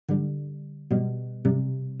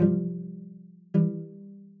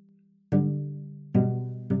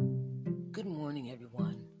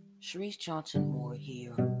Sharice Johnson Moore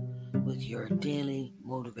here with your daily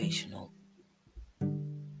motivational.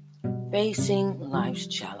 Facing life's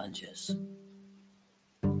challenges.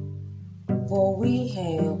 For we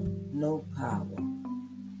have no power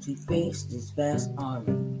to face this vast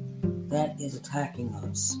army that is attacking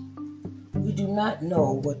us. We do not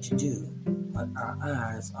know what to do, but our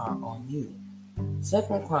eyes are on you.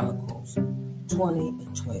 2 Chronicles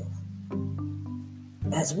 20:12.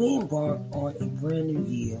 As we embark on a brand new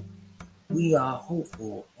year, we are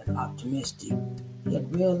hopeful and optimistic, yet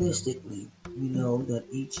realistically, we know that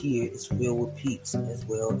each year is filled with peaks as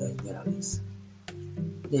well as valleys.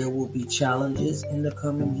 There will be challenges in the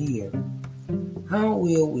coming year. How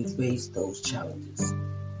will we face those challenges?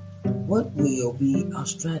 What will be our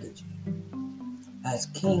strategy? As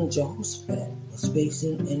King Jehoshaphat was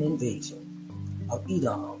facing an invasion of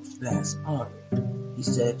Edom's vast army, he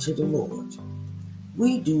said to the Lord,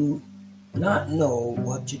 "We do not know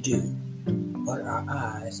what to do, but our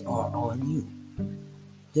eyes are on you."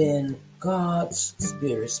 Then God's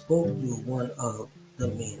Spirit spoke through one of the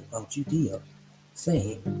men of Judea,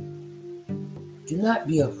 saying, "Do not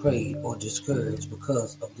be afraid or discouraged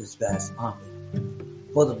because of this vast army,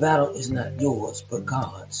 for the battle is not yours but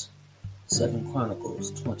God's." 2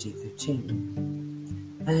 Chronicles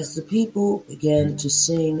 20:15. As the people began to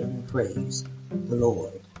sing and praise, the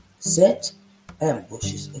Lord set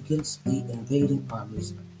ambushes against the invading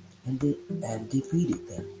armies and defeated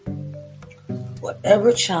them.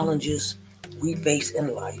 Whatever challenges we face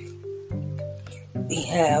in life, we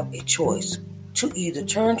have a choice to either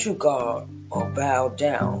turn to God or bow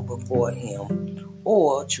down before Him,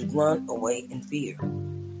 or to run away in fear.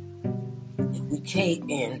 If we cave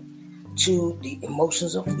in to the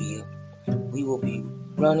emotions of fear, we will be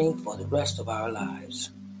running for the rest of our lives.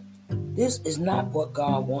 This is not what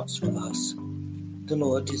God wants for us. The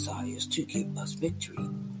Lord desires to give us victory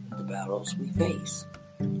in the battles we face.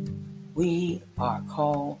 We are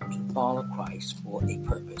called to follow Christ for a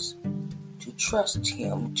purpose, to trust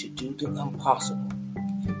Him to do the impossible.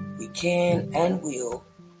 We can and will.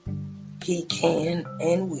 He can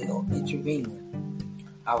and will intervene.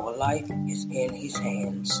 Our life is in His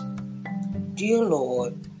hands. Dear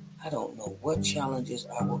Lord, I don't know what challenges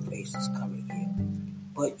I will face this coming year,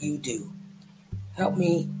 but you do. Help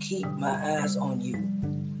me keep my eyes on you,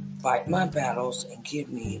 fight my battles, and give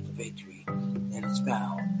me the victory that is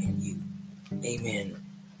found in you. Amen.